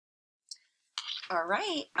All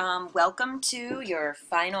right, welcome to your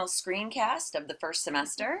final screencast of the first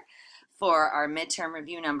semester for our midterm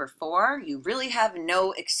review number 4. You really have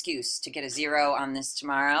no excuse to get a 0 on this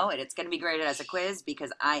tomorrow, and it's going to be graded as a quiz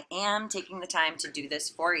because I am taking the time to do this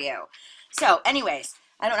for you. So anyways,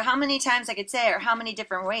 I don't know how many times I could say or how many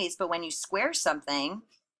different ways, but when you square something,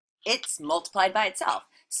 it's multiplied by itself.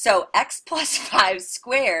 So x plus 5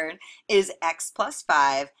 squared is x plus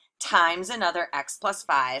 5 times another x plus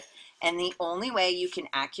 5. And the only way you can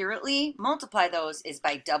accurately multiply those is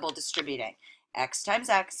by double distributing. X times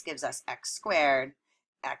x gives us x squared.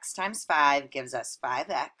 X times 5 gives us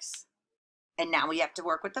 5x. And now we have to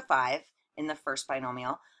work with the 5 in the first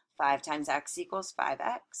binomial. 5 times x equals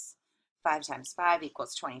 5x. 5 times 5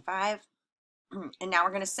 equals 25. And now we're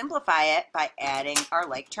going to simplify it by adding our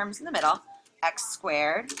like terms in the middle. X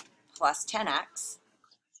squared plus 10x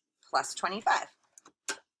plus 25.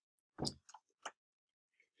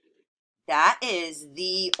 That is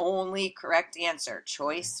the only correct answer,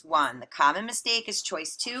 choice 1. The common mistake is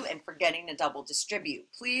choice 2 and forgetting to double distribute.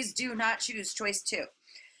 Please do not choose choice 2.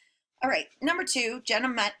 All right, number 2,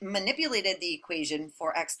 Jenna manipulated the equation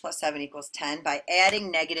for x plus 7 equals 10 by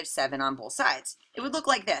adding negative 7 on both sides. It would look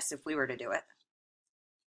like this if we were to do it.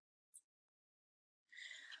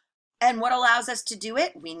 And what allows us to do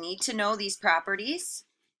it? We need to know these properties.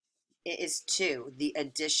 It is 2, the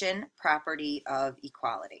addition property of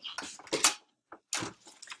equality.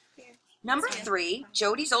 Number 3,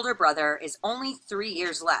 Jody's older brother is only 3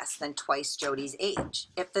 years less than twice Jody's age.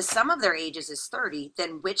 If the sum of their ages is 30,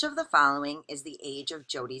 then which of the following is the age of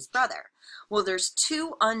Jody's brother? Well, there's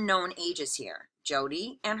 2 unknown ages here,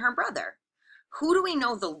 Jody and her brother. Who do we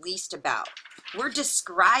know the least about? We're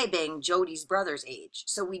describing Jody's brother's age,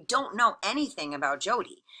 so we don't know anything about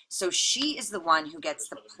Jody. So she is the one who gets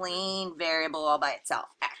the plain variable all by itself,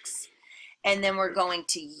 x. And then we're going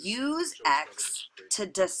to use x to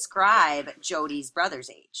describe Jody's brother's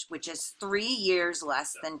age, which is 3 years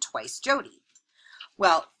less than twice Jody.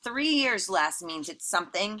 Well, 3 years less means it's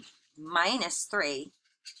something minus 3.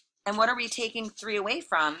 And what are we taking 3 away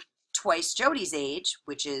from? Twice Jody's age,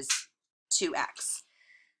 which is 2x.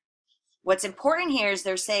 What's important here is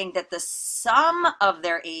they're saying that the sum of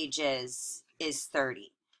their ages is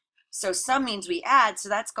 30. So sum means we add, so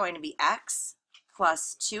that's going to be x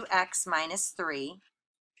plus 2x minus 3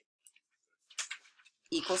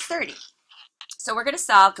 equals 30. So we're going to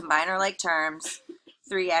solve, combine our like terms.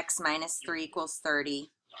 3x minus 3 equals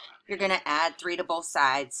 30. You're going to add 3 to both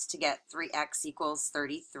sides to get 3x equals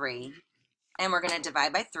 33. And we're going to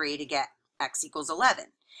divide by 3 to get x equals 11.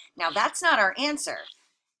 Now that's not our answer.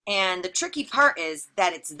 And the tricky part is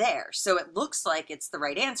that it's there. So it looks like it's the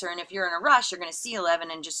right answer. And if you're in a rush, you're going to see 11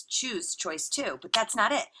 and just choose choice 2. But that's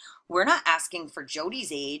not it. We're not asking for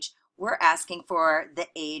Jody's age. We're asking for the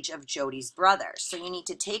age of Jody's brother. So you need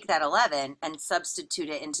to take that 11 and substitute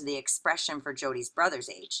it into the expression for Jody's brother's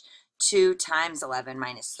age. 2 times 11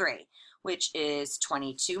 minus 3, which is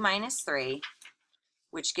 22 minus 3,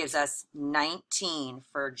 which gives us 19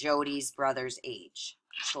 for Jody's brother's age.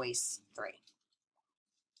 Choice 3.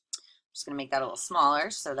 I'm just going to make that a little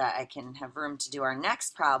smaller so that I can have room to do our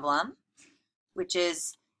next problem, which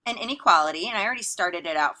is an inequality, and I already started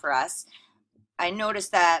it out for us. I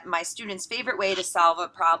noticed that my students' favorite way to solve a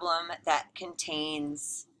problem that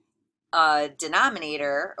contains a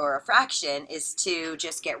denominator or a fraction is to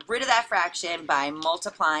just get rid of that fraction by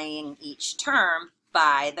multiplying each term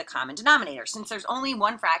by the common denominator. Since there's only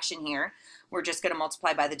one fraction here, we're just going to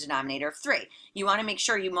multiply by the denominator of 3. You want to make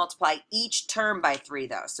sure you multiply each term by 3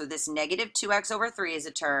 though. So this negative 2x over 3 is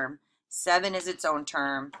a term, 7 is its own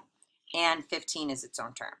term, and 15 is its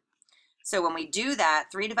own term. So when we do that,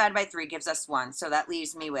 3 divided by 3 gives us 1. So that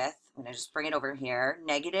leaves me with, I'm going to just bring it over here,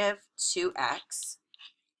 negative 2x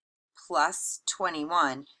plus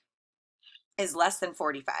 21 is less than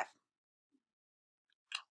 45.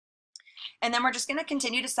 And then we're just going to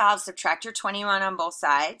continue to solve. Subtract your 21 on both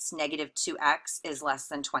sides. Negative 2x is less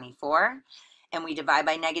than 24. And we divide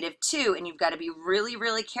by negative 2. And you've got to be really,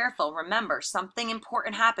 really careful. Remember, something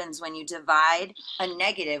important happens when you divide a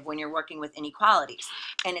negative when you're working with inequalities.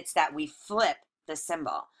 And it's that we flip the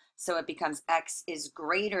symbol. So it becomes x is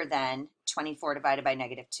greater than 24 divided by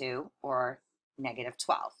negative 2 or negative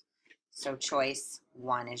 12. So choice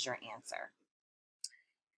 1 is your answer.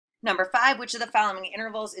 Number 5, which of the following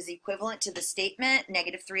intervals is equivalent to the statement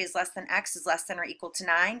negative 3 is less than x is less than or equal to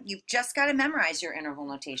 9? You've just got to memorize your interval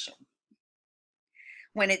notation.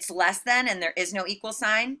 When it's less than and there is no equal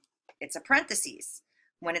sign, it's a parentheses.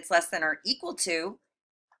 When it's less than or equal to,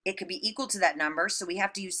 it could be equal to that number, so we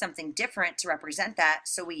have to use something different to represent that,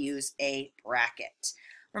 so we use a bracket.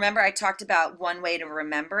 Remember, I talked about one way to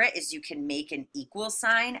remember it is you can make an equal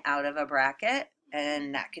sign out of a bracket,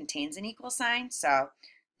 and that contains an equal sign. So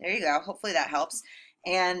there you go. Hopefully that helps.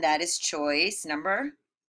 And that is choice number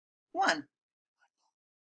 1.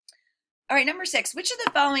 All right, number 6, which of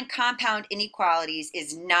the following compound inequalities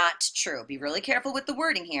is not true? Be really careful with the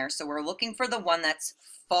wording here. So we're looking for the one that's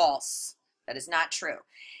false. That is not true.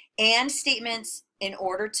 And statements, in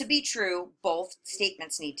order to be true, both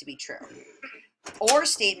statements need to be true. Or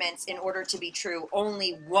statements, in order to be true,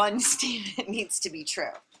 only one statement needs to be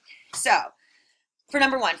true. So for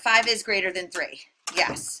number 1, 5 is greater than 3.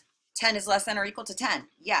 Yes. 10 is less than or equal to 10.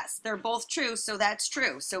 Yes. They're both true, so that's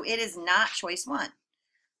true. So it is not choice 1.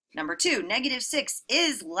 Number 2, -6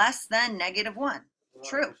 is less than -1.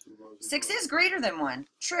 True. 6 is greater than 1.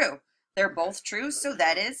 True. They're both true, so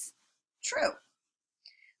that is true.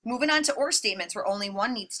 Moving on to or statements where only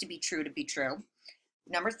one needs to be true to be true.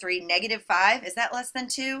 Number 3, -5, is that less than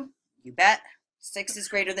 2? You bet. 6 is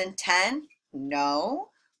greater than 10?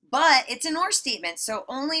 No. But it's an or statement, so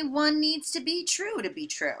only one needs to be true to be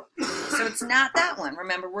true. So it's not that one.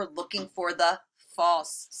 Remember, we're looking for the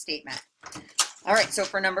false statement. All right, so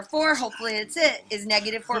for number 4, hopefully it's it. Is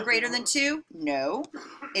 -4 greater than 2? No.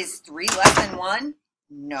 Is 3 less than 1?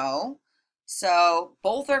 No. So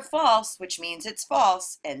both are false, which means it's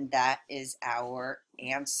false, and that is our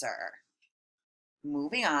answer.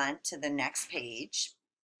 Moving on to the next page.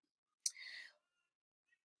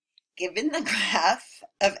 Given the graph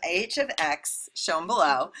of h of x shown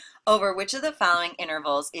below, over which of the following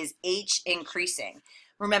intervals is h increasing?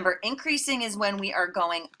 Remember, increasing is when we are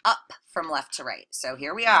going up from left to right. So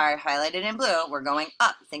here we are, highlighted in blue, we're going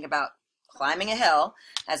up. Think about climbing a hill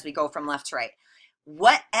as we go from left to right.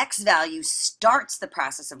 What x value starts the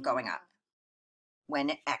process of going up?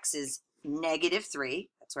 When x is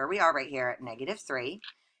 -3, that's where we are right here at -3,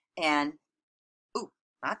 and, ooh,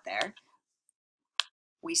 not there.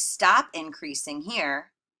 We stop increasing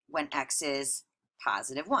here when x is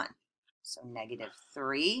 +1. So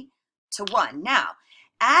 -3 to 1. Now,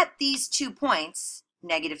 at these 2 points,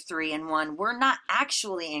 -3 and 1, we're not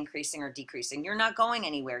actually increasing or decreasing. You're not going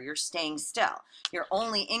anywhere. You're staying still. You're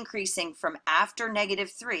only increasing from after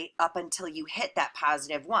 -3 up until you hit that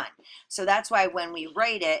 +1. So that's why when we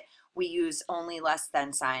write it, we use only less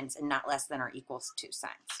than signs and not less than or equals to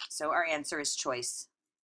signs. So our answer is choice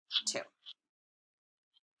 2.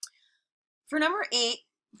 For number 8,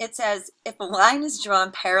 it says, if a line is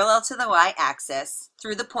drawn parallel to the y-axis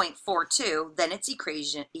through the point 4, 2, then its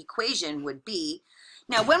equation would be.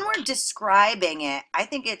 Now, when we're describing it, I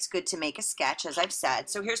think it's good to make a sketch, as I've said.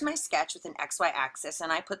 So here's my sketch with an xy axis,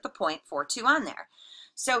 and I put the point 4, 2 on there.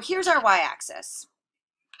 So here's our y-axis.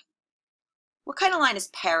 What kind of line is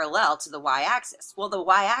parallel to the y-axis? Well, the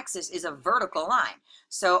y-axis is a vertical line.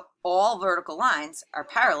 So all vertical lines are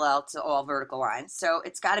parallel to all vertical lines. So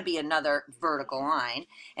it's got to be another vertical line.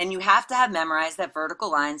 And you have to have memorized that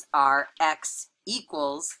vertical lines are x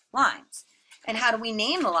equals lines. And how do we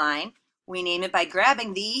name the line? We name it by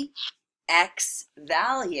grabbing the x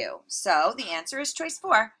value. So the answer is choice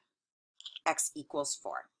 4, x equals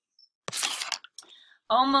 4.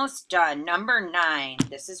 Almost done. Number 9.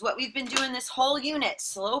 This is what we've been doing this whole unit,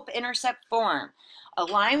 slope-intercept form. A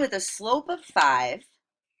line with a slope of 5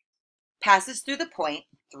 passes through the point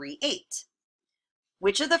 3, 8.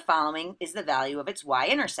 Which of the following is the value of its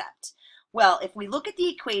y-intercept? Well, if we look at the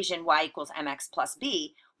equation y equals mx plus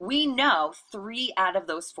b, we know 3 out of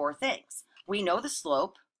those 4 things. We know the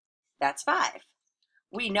slope, that's 5.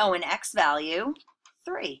 We know an x value,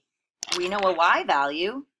 3. We know a y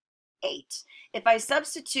value, 8. If I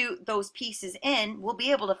substitute those pieces in, we'll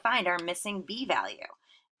be able to find our missing b value.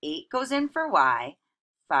 8 goes in for y,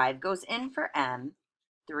 5 goes in for m,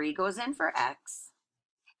 3 goes in for x.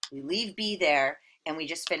 We leave b there, and we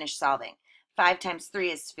just finish solving. 5 times 3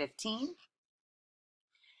 is 15.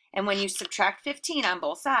 And when you subtract 15 on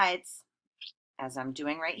both sides, as I'm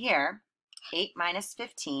doing right here, 8 minus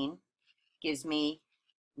 15 gives me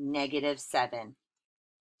 -7.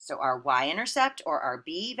 So our y-intercept, or our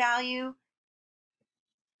b value,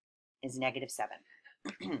 is -7.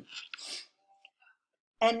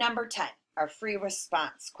 And number 10, our free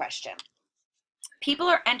response question. People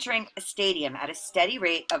are entering a stadium at a steady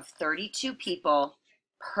rate of 32 people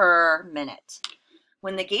per minute.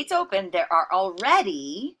 When the gates open, there are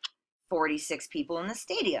already 46 people in the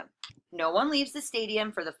stadium. No one leaves the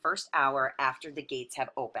stadium for the first hour after the gates have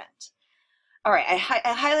opened. All right, I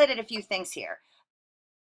highlighted a few things here.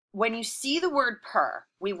 When you see the word per,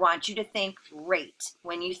 we want you to think rate.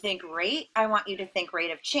 When you think rate, I want you to think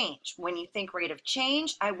rate of change. When you think rate of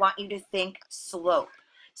change, I want you to think slope.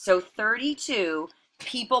 So 32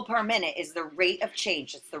 People per minute is the rate of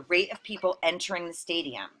change. It's the rate of people entering the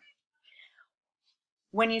stadium.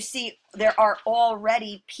 When you see there are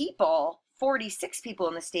already people, 46 people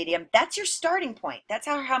in the stadium, that's your starting point. That's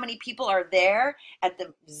how many people are there at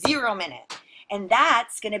the 0 minute. And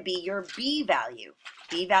that's going to be your B value.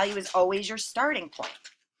 B value is always your starting point.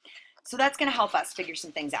 So that's going to help us figure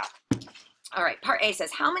some things out. All right, part A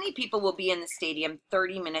says, how many people will be in the stadium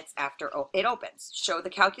 30 minutes after it opens? Show the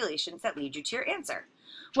calculations that lead you to your answer.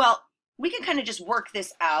 Well, we can kind of just work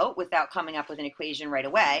this out without coming up with an equation right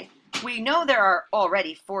away. We know there are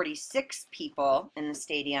already 46 people in the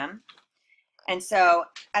stadium. And so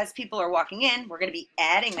as people are walking in, we're going to be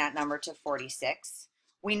adding that number to 46.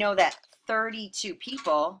 We know that 32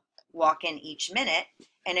 people walk in each minute.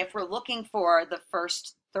 And if we're looking for the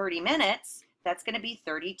first 30 minutes, that's going to be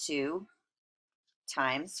 32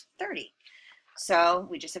 times 30. So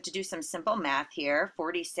we just have to do some simple math here.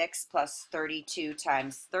 46 plus 32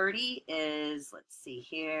 times 30 is, let's see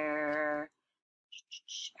here,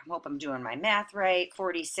 I hope I'm doing my math right.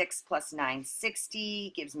 46 plus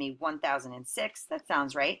 960 gives me 1006. That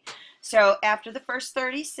sounds right. So after the first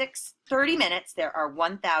 30 minutes, there are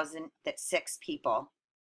 1006 people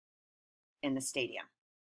in the stadium.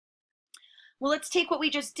 Well, let's take what we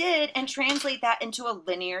just did and translate that into a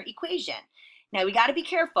linear equation. Now we got to be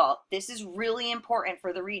careful. This is really important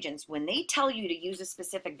for the regions. When they tell you to use a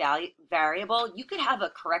specific variable, you could have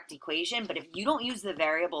a correct equation, but if you don't use the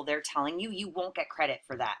variable they're telling you, you won't get credit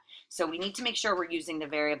for that. So we need to make sure we're using the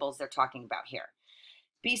variables they're talking about here.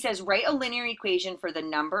 B says, write a linear equation for the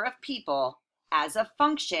number of people as a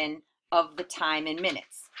function of the time in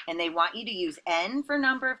minutes. And they want you to use N for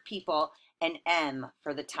number of people and M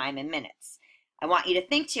for the time in minutes. I want you to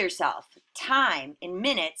think to yourself, time in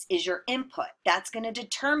minutes is your input. That's going to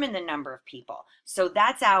determine the number of people. So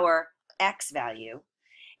that's our X value.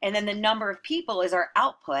 And then the number of people is our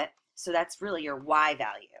output. So that's really your Y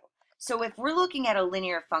value. So if we're looking at a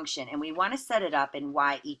linear function and we want to set it up in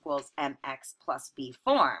Y equals MX plus B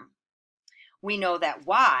form, we know that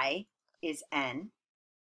Y is N.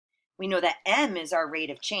 We know that M is our rate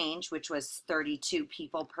of change, which was 32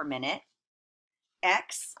 people per minute.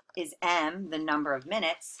 X is M, the number of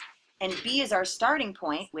minutes, and B is our starting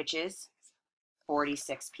point, which is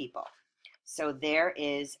 46 people. So there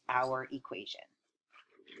is our equation,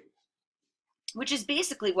 which is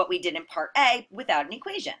basically what we did in part A without an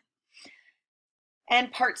equation.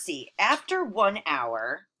 And part C, after 1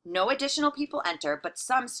 hour, no additional people enter, but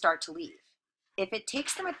some start to leave. If it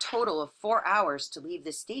takes them a total of 4 hours to leave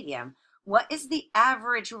the stadium, what is the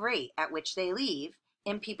average rate at which they leave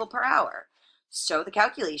in people per hour? Show the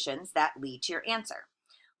calculations that lead to your answer.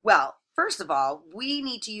 Well, first of all, we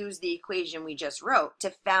need to use the equation we just wrote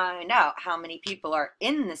to find out how many people are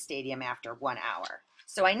in the stadium after 1 hour.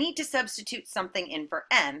 So I need to substitute something in for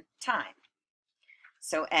M, time.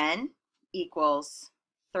 So N equals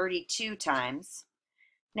 32 times.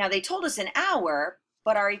 Now they told us an hour,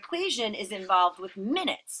 but our equation is involved with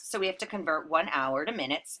minutes. So we have to convert 1 hour to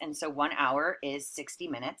minutes. And so 1 hour is 60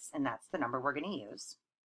 minutes, and that's the number we're going to use.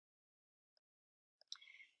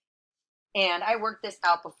 And I worked this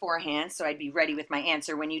out beforehand, so I'd be ready with my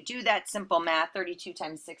answer. When you do that simple math, 32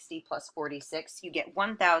 times 60 plus 46, you get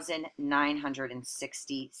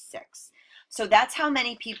 1,966. So that's how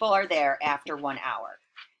many people are there after 1 hour.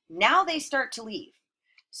 Now they start to leave.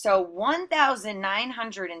 So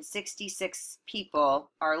 1,966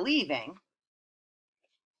 people are leaving.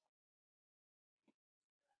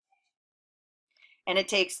 And it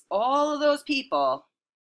takes all of those people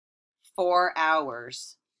 4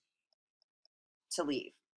 hours to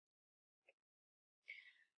leave.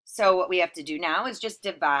 So what we have to do now is just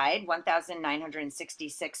divide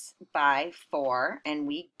 1,966 by 4, and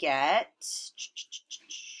we get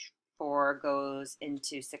 4 goes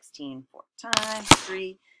into 16 4 times,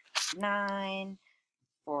 3, 9,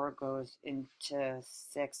 4 goes into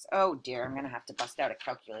 6. Oh dear, I'm gonna have to bust out a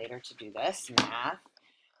calculator to do this math.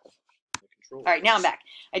 All right, now I'm back.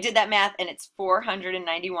 I did that math and it's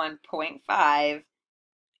 491.5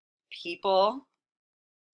 people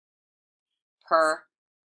per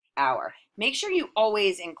hour. Make sure you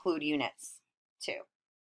always include units too.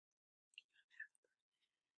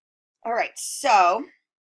 All right, so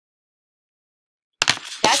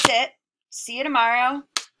that's it. See you tomorrow.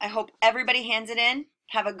 I hope everybody hands it in.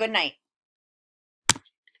 Have a good night.